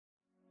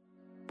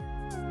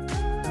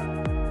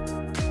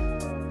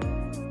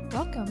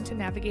Welcome to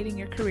Navigating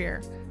Your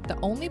Career, the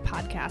only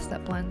podcast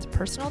that blends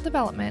personal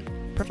development,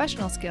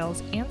 professional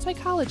skills, and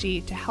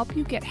psychology to help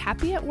you get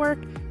happy at work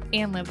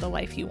and live the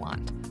life you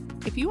want.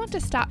 If you want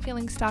to stop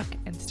feeling stuck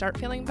and start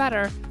feeling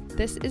better,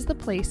 this is the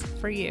place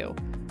for you.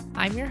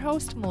 I'm your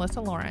host,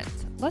 Melissa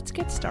Lawrence. Let's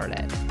get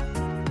started.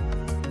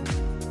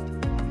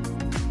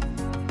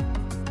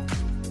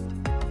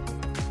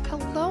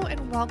 Hello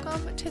and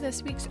welcome to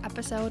this week's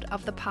episode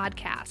of the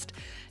podcast.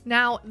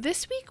 Now,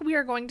 this week we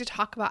are going to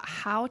talk about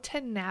how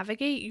to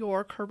navigate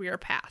your career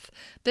path.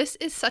 This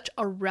is such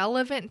a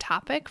relevant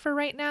topic for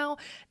right now,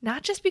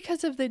 not just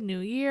because of the new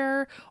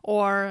year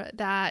or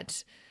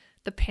that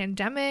the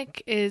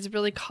pandemic is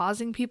really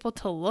causing people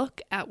to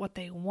look at what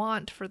they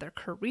want for their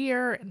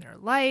career and their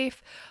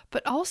life,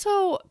 but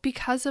also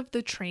because of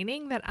the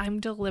training that I'm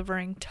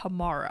delivering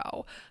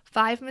tomorrow.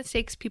 5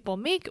 mistakes people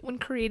make when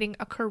creating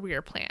a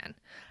career plan.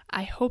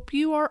 I hope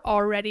you are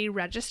already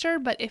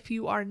registered, but if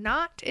you are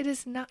not, it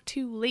is not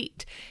too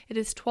late. It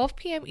is 12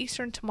 p.m.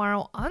 Eastern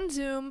tomorrow on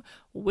Zoom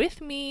with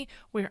me,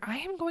 where I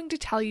am going to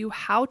tell you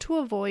how to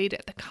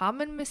avoid the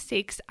common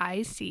mistakes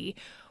I see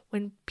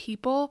when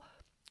people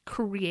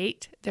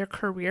create their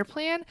career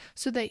plan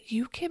so that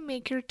you can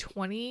make your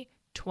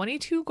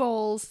 2022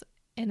 goals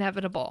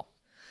inevitable.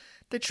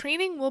 The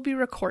training will be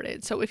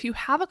recorded, so if you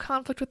have a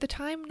conflict with the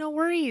time, no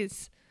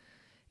worries.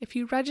 If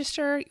you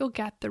register, you'll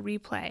get the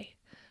replay.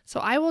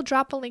 So I will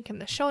drop a link in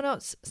the show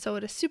notes, so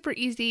it is super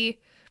easy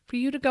for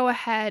you to go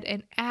ahead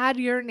and add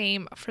your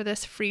name for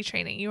this free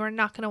training. You are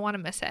not going to want to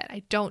miss it.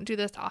 I don't do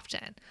this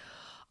often.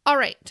 All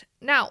right,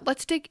 now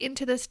let's dig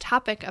into this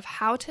topic of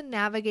how to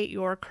navigate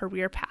your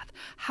career path,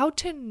 how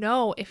to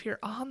know if you're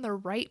on the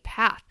right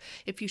path,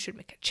 if you should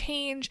make a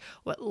change,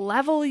 what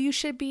level you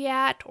should be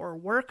at, or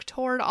work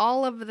toward,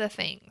 all of the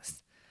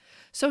things.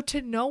 So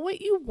to know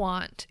what you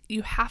want,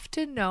 you have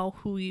to know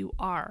who you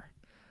are.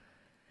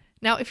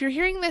 Now, if you're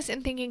hearing this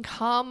and thinking,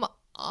 come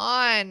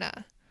on,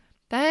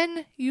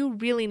 then you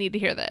really need to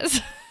hear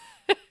this.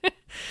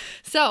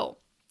 So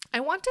I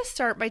want to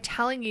start by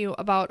telling you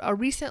about a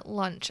recent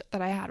lunch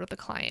that I had with a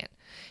client.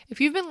 If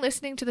you've been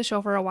listening to the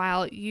show for a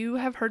while, you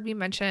have heard me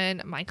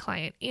mention my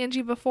client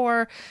Angie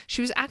before.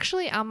 She was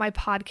actually on my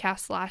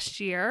podcast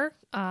last year.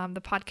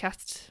 The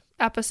podcast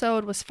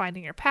episode was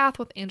Finding Your Path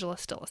with Angela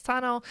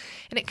Stilisano,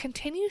 and it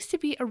continues to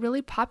be a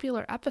really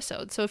popular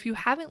episode. So if you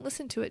haven't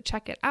listened to it,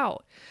 check it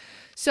out.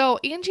 So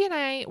Angie and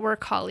I were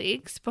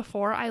colleagues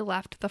before I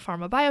left the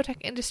pharma biotech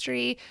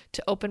industry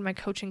to open my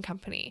coaching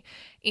company.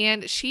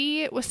 And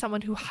she was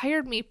someone who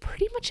hired me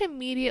pretty much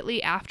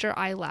immediately after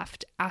I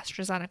left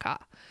AstraZeneca.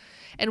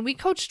 And we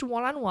coached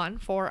one-on-one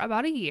for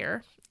about a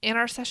year, and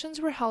our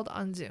sessions were held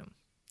on Zoom.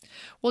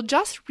 Well,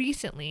 just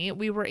recently,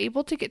 we were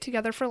able to get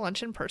together for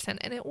lunch in person,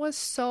 and it was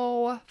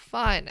so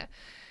fun.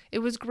 It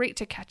was great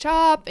to catch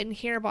up and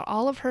hear about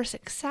all of her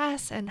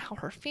success and how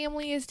her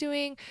family is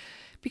doing.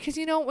 Because,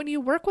 you know, when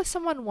you work with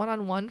someone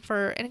one-on-one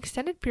for an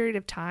extended period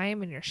of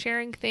time and you're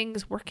sharing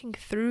things, working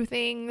through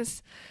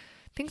things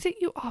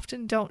that you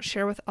often don't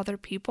share with other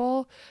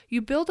people,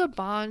 you build a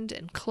bond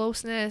and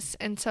closeness.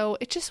 And so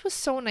it just was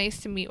so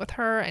nice to meet with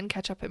her and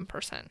catch up in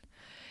person.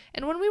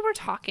 And when we were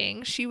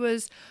talking, she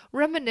was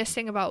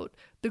reminiscing about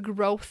the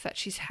growth that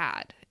she's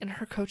had in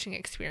her coaching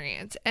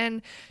experience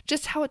and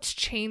just how it's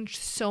changed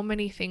so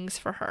many things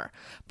for her.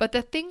 But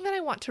the thing that I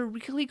want to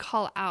really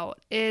call out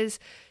is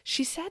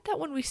she said that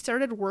when we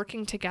started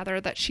working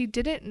together that she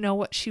didn't know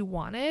what she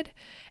wanted,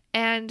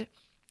 and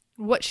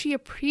what she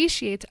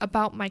appreciates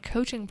about my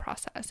coaching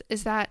process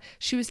is that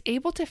she was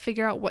able to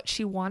figure out what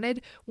she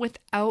wanted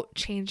without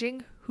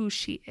changing who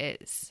she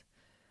is.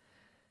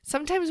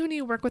 Sometimes when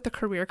you work with a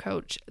career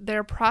coach,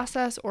 their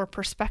process or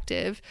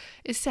perspective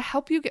is to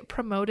help you get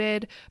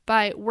promoted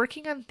by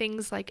working on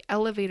things like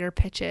elevator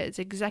pitches,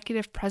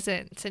 executive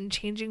presence, and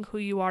changing who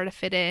you are to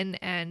fit in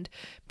and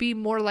be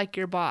more like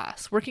your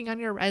boss, working on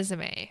your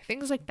resume,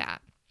 things like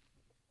that.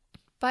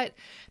 But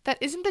that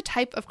isn't the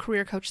type of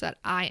career coach that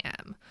I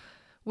am.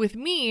 With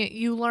me,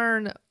 you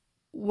learn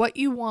what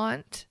you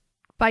want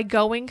by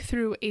going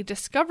through a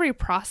discovery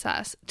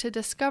process to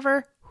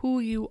discover who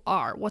you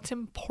are, what's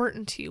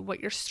important to you, what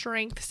your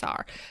strengths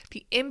are,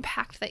 the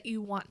impact that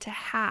you want to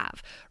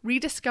have,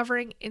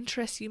 rediscovering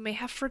interests you may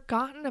have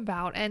forgotten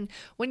about. And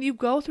when you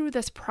go through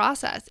this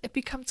process, it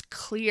becomes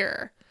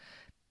clear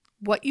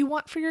what you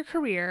want for your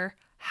career,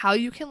 how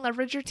you can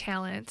leverage your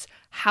talents,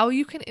 how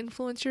you can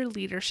influence your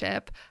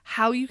leadership,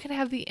 how you can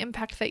have the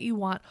impact that you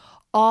want,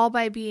 all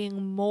by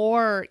being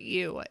more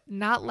you,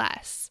 not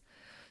less.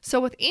 So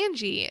with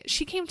Angie,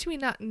 she came to me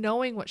not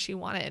knowing what she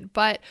wanted,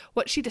 but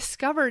what she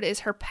discovered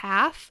is her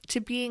path to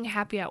being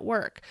happy at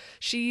work.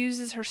 She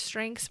uses her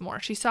strengths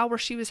more. She saw where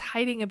she was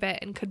hiding a bit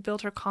and could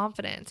build her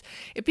confidence.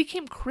 It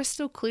became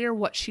crystal clear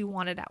what she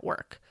wanted at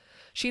work.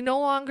 She no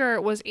longer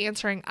was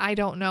answering, I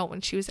don't know,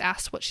 when she was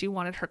asked what she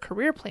wanted her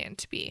career plan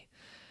to be.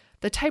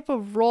 The type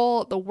of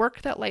role, the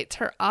work that lights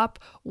her up,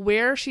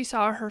 where she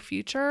saw her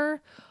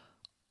future,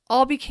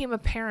 all became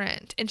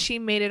apparent, and she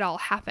made it all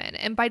happen.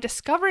 And by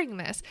discovering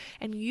this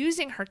and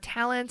using her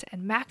talents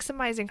and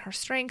maximizing her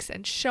strengths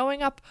and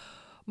showing up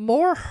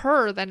more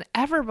her than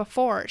ever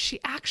before, she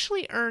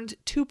actually earned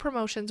 2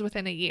 promotions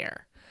within a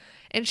year.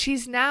 And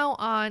she's now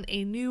on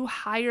a new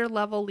higher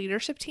level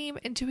leadership team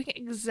and doing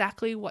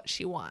exactly what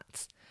she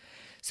wants.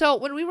 So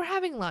when we were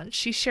having lunch,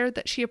 she shared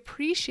that she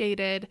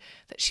appreciated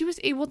that she was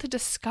able to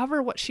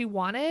discover what she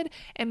wanted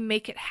and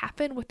make it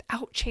happen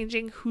without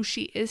changing who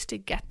she is to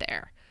get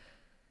there.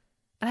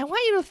 And I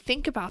want you to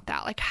think about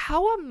that. Like,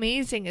 how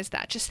amazing is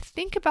that? Just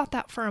think about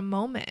that for a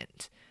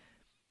moment.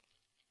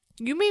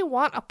 You may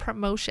want a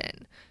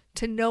promotion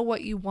to know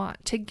what you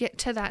want, to get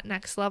to that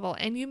next level.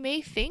 And you may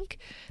think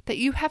that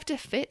you have to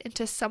fit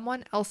into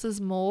someone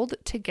else's mold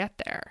to get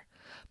there.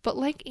 But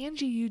like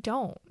Angie, you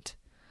don't.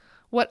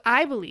 What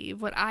I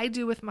believe, what I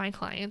do with my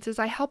clients is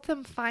I help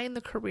them find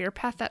the career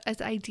path that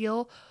is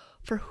ideal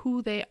for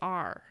who they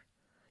are,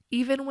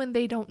 even when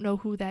they don't know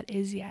who that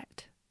is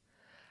yet.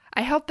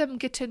 I help them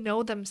get to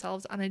know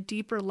themselves on a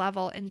deeper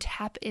level and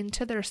tap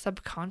into their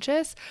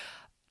subconscious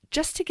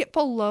just to get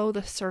below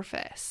the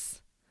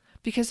surface,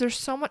 because there's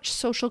so much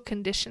social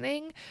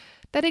conditioning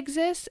that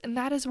exists, and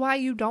that is why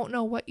you don't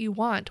know what you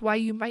want, why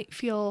you might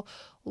feel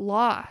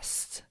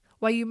lost,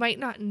 why you might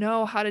not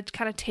know how to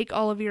kind of take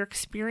all of your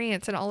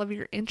experience and all of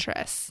your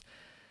interests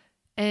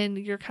and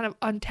your kind of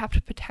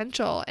untapped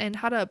potential and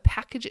how to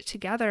package it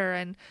together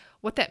and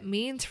what that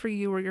means for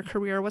you or your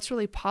career, what's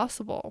really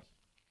possible.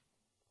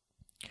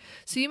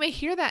 So you may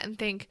hear that and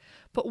think,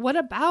 but what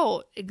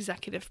about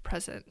executive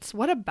presence?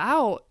 What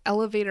about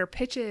elevator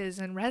pitches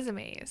and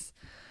resumes?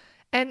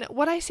 And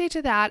what I say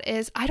to that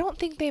is, I don't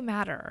think they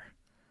matter.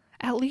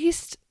 At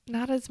least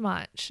not as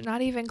much,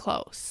 not even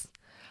close.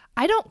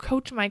 I don't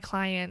coach my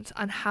clients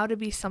on how to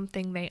be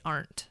something they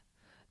aren't,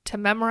 to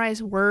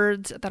memorize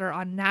words that are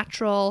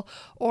unnatural,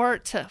 or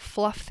to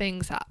fluff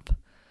things up.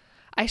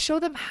 I show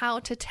them how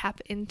to tap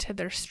into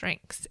their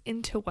strengths,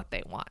 into what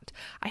they want.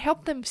 I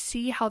help them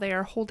see how they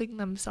are holding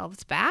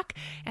themselves back,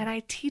 and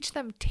I teach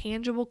them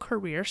tangible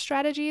career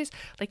strategies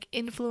like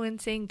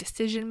influencing,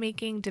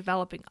 decision-making,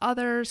 developing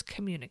others,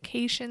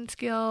 communication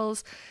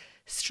skills,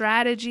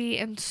 strategy,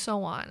 and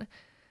so on.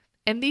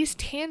 And these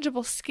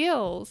tangible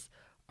skills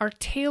are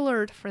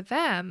tailored for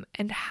them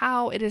and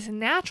how it is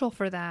natural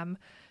for them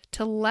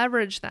to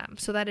leverage them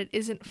so that it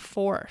isn't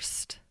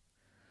forced,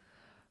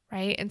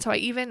 right? And so I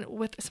even,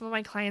 with some of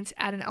my clients,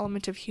 add an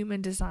element of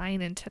human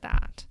design into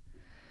that.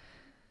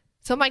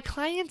 So my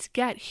clients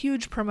get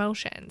huge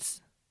promotions.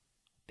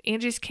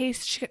 Angie's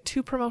case, she got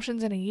 2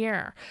 promotions in a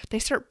year. They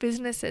start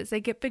businesses,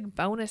 they get big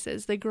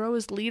bonuses, they grow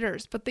as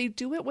leaders, but they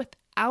do it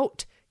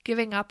without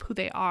giving up who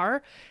they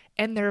are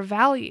and their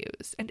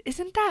values. And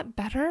isn't that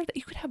better that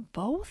you could have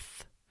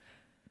both?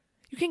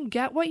 You can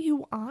get what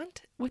you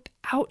want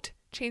without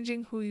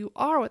changing who you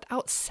are,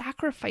 without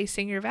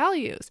sacrificing your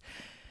values.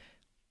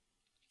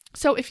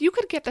 So if you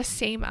could get the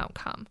same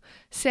outcome,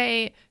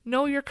 say,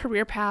 know your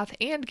career path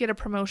and get a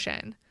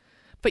promotion,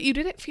 but you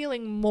didn't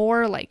feeling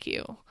more like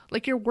you,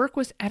 like your work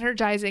was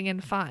energizing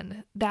and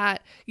fun,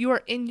 that you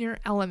are in your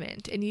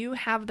element and you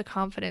have the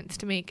confidence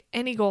to make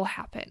any goal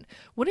happen,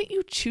 wouldn't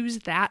you choose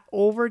that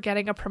over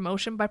getting a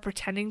promotion by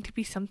pretending to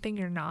be something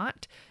you're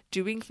not,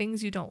 doing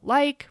things you don't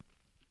like,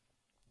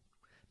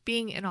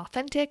 being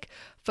inauthentic,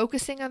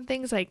 focusing on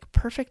things like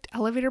perfect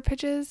elevator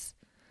pitches?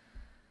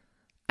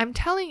 I'm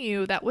telling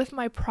you that with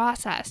my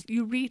process,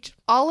 you reach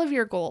all of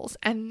your goals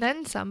and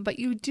then some, but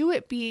you do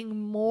it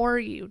being more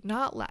you,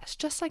 not less,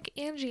 just like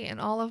Angie and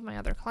all of my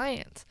other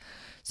clients.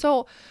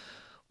 So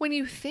when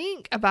you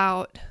think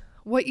about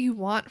what you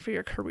want for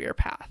your career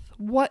path,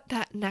 what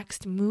that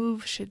next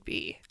move should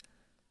be,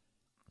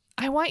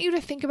 I want you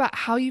to think about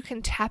how you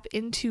can tap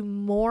into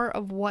more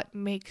of what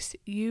makes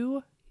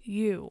you,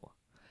 you.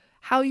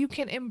 How you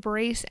can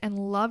embrace and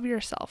love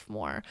yourself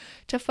more,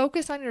 to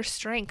focus on your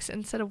strengths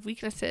instead of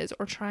weaknesses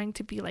or trying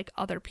to be like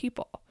other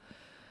people.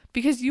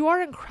 Because you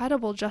are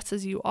incredible just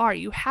as you are.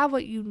 You have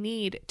what you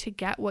need to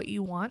get what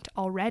you want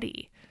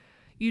already.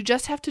 You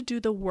just have to do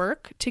the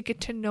work to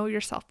get to know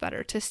yourself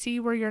better, to see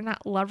where you're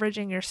not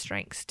leveraging your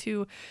strengths,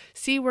 to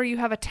see where you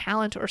have a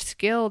talent or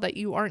skill that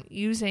you aren't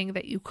using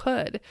that you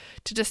could,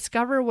 to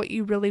discover what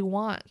you really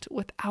want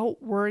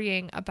without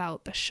worrying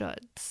about the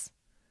shoulds.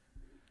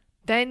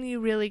 Then you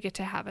really get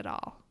to have it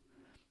all.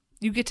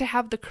 You get to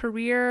have the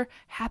career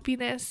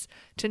happiness,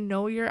 to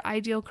know your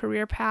ideal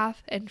career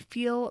path and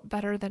feel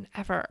better than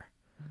ever.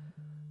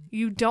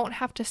 You don't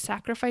have to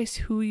sacrifice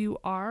who you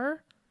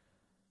are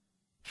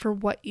for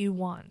what you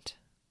want.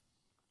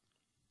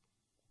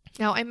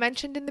 Now, I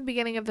mentioned in the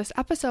beginning of this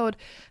episode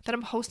that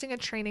I'm hosting a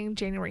training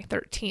January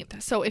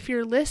 13th. So if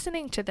you're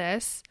listening to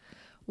this,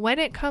 when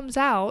it comes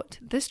out,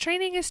 this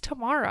training is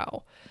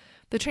tomorrow.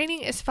 The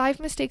training is 5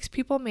 mistakes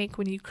people make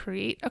when you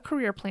create a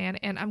career plan,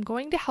 and I'm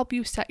going to help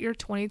you set your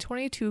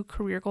 2022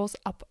 career goals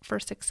up for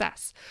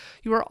success.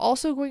 You are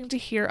also going to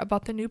hear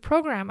about the new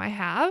program I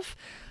have.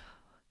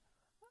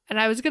 And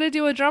I was going to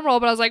do a drum roll,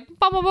 but I was like,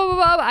 bum, bum, bum, bum,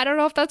 bum. I don't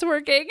know if that's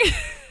working.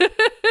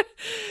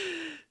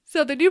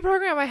 So the new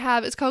program I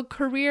have is called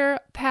Career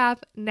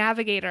Path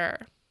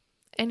Navigator.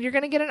 And you're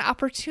going to get an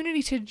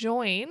opportunity to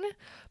join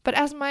But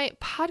as my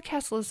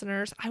podcast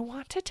listeners, I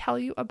want to tell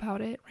you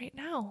about it right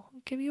now.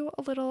 I'll give you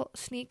a little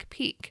sneak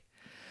peek.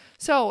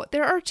 So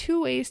there are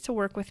 2 ways to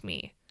work with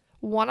me: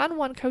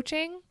 one-on-one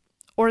coaching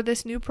or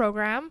this new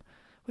program,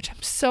 which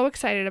I'm so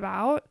excited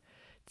about.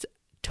 It's a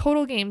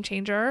total game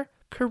changer,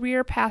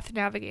 Career Path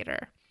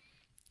Navigator.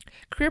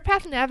 Career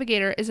Path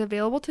Navigator is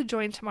available to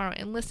join tomorrow.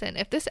 And listen,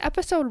 if this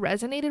episode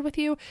resonated with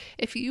you,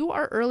 if you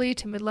are early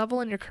to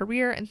mid-level in your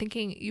career and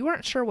thinking you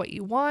aren't sure what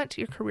you want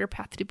your career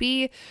path to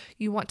be,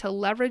 you want to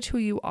leverage who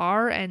you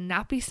are and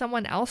not be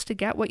someone else to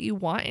get what you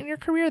want in your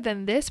career,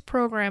 then this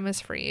program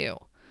is for you.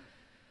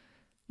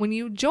 When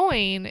you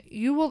join,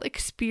 you will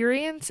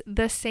experience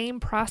the same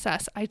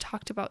process I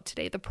talked about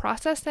today, the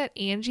process that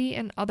Angie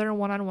and other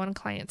one-on-one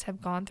clients have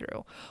gone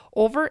through.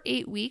 Over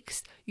 8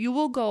 weeks, you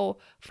will go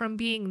from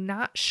being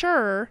not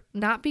sure,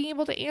 not being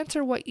able to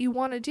answer what you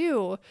want to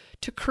do,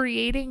 to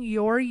creating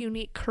your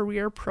unique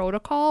career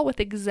protocol with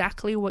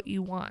exactly what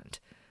you want,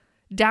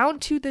 down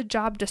to the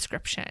job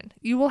description.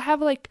 You will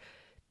have like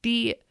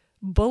the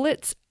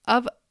bullets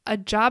of a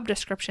job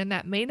description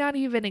that may not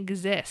even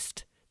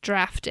exist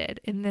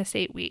drafted in this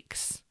 8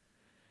 weeks.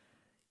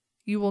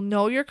 You will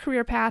know your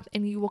career path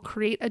and you will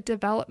create a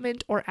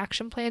development or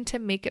action plan to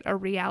make it a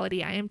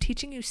reality. I am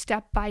teaching you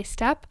step by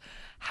step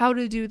how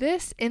to do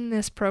this in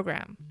this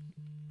program.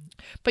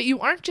 But you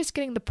aren't just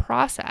getting the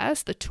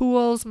process, the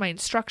tools, my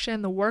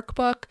instruction, the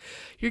workbook.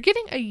 You're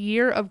getting a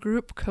year of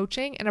group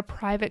coaching and a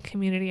private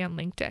community on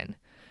LinkedIn.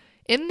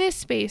 In this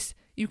space,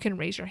 you can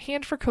raise your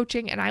hand for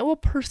coaching, and I will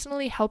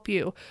personally help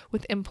you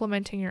with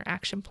implementing your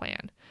action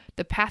plan,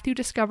 the path you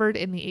discovered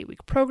in the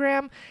 8-week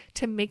program,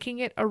 to making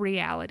it a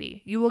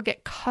reality. You will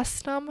get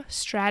custom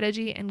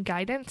strategy and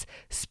guidance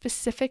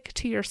specific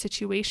to your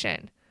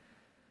situation.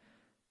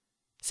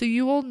 So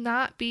you will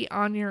not be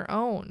on your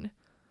own.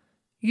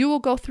 You will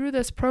go through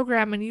this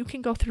program and you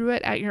can go through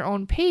it at your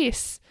own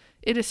pace.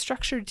 It is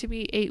structured to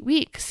be 8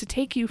 weeks to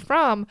take you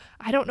from,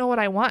 I don't know what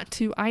I want,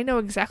 to I know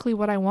exactly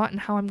what I want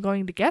and how I'm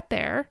going to get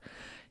there.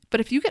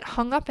 But if you get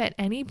hung up at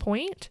any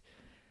point,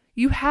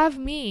 you have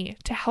me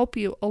to help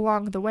you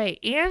along the way.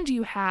 And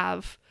you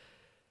have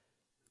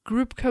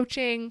group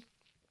coaching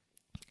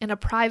and a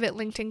private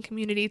LinkedIn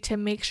community to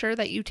make sure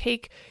that you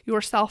take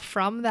yourself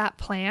from that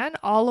plan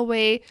all the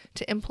way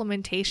to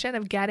implementation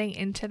of getting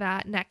into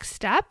that next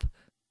step.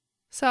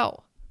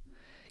 So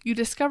you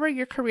discover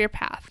your career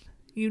path.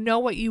 You know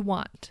what you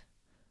want.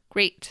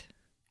 Great.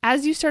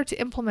 As you start to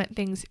implement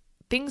things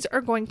are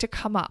going to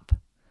come up,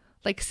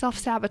 like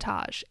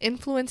self-sabotage,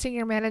 influencing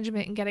your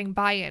management and getting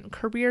buy-in,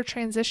 career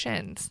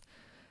transitions,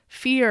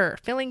 fear,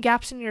 filling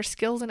gaps in your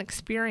skills and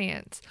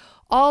experience.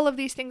 All of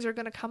these things are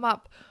going to come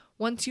up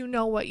once you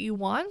know what you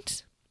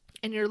want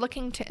and you're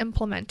looking to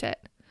implement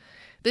it.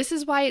 This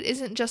is why it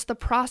isn't just the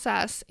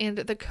process and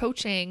the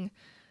coaching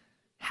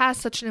has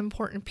such an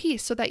important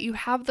piece, so that you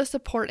have the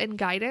support and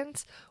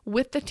guidance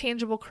with the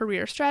tangible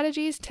career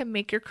strategies to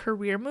make your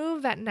career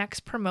move, that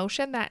next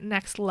promotion, that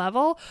next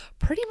level,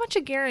 pretty much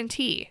a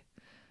guarantee.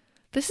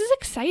 This is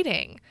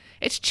exciting.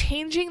 It's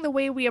changing the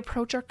way we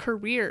approach our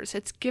careers.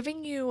 It's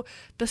giving you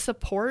the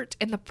support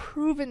and the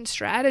proven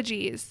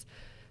strategies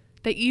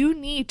that you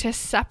need to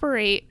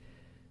separate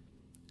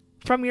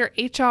from your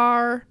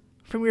HR,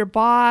 from your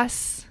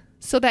boss,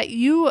 so that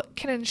you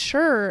can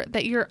ensure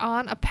that you're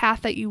on a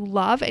path that you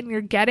love and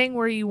you're getting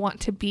where you want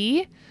to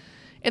be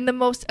in the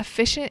most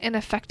efficient and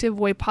effective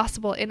way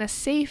possible, in a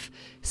safe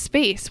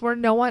space where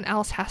no one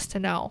else has to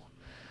know.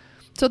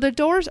 So the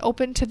doors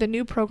open to the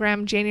new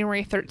program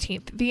January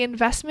 13th. The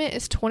investment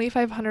is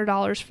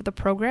 $2,500 for the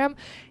program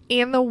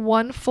and the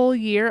 1 full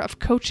year of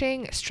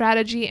coaching,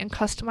 strategy, and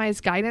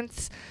customized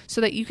guidance so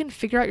that you can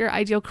figure out your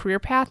ideal career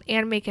path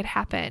and make it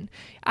happen.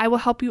 I will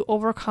help you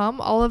overcome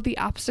all of the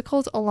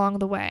obstacles along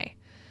the way.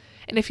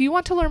 And if you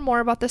want to learn more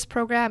about this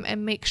program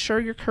and make sure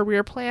your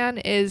career plan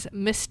is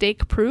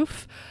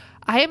mistake-proof,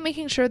 I am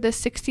making sure this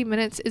 60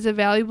 minutes is a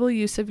valuable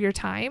use of your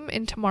time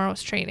in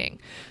tomorrow's training.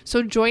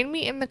 So join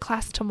me in the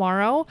class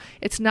tomorrow.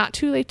 It's not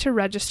too late to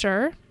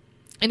register.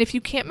 And if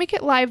you can't make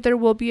it live, there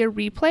will be a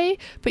replay,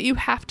 but you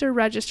have to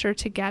register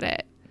to get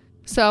it.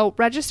 So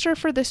register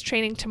for this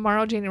training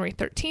tomorrow, January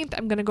 13th.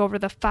 I'm going to go over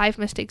the 5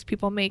 mistakes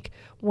people make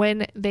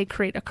when they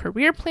create a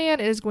career plan.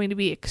 It is going to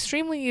be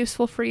extremely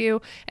useful for you.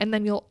 And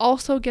then you'll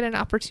also get an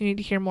opportunity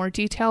to hear more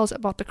details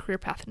about the Career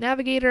Path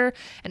Navigator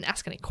and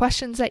ask any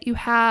questions that you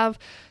have.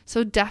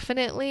 So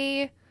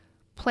definitely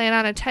plan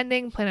on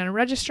attending, plan on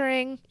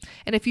registering.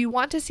 And if you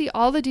want to see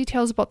all the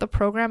details about the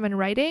program in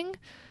writing,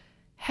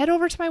 head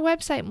over to my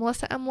website,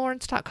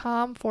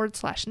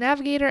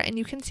 melissamlawrence.com/navigator, and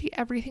you can see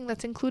everything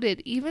that's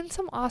included, even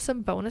some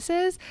awesome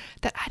bonuses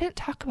that I didn't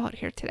talk about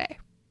here today.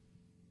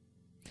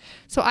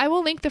 So I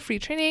will link the free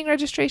training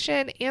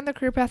registration and the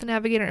Career Path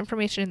Navigator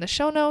information in the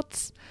show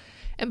notes.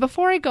 And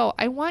before I go,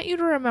 I want you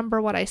to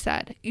remember what I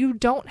said. You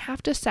don't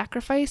have to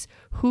sacrifice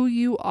who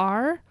you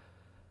are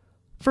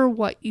for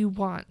what you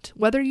want.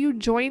 Whether you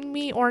join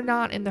me or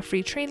not in the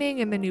free training,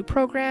 in the new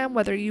program,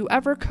 whether you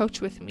ever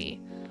coach with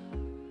me,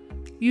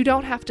 you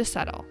don't have to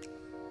settle.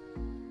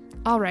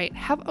 All right,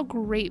 have a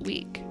great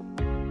week.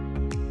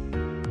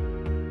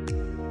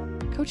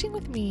 Coaching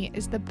with me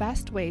is the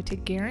best way to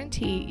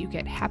guarantee you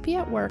get happy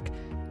at work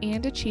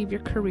and achieve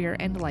your career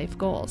and life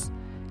goals.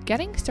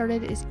 Getting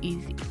started is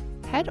easy.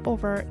 Head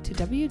over to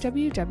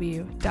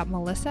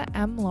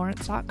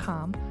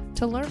www.melissamlawrence.com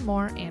to learn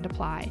more and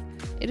apply.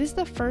 It is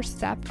the first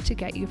step to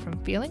get you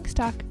from feeling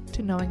stuck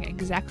to knowing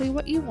exactly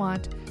what you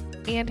want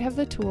and have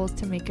the tools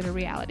to make it a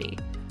reality.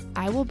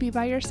 I will be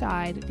by your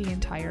side the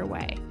entire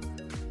way.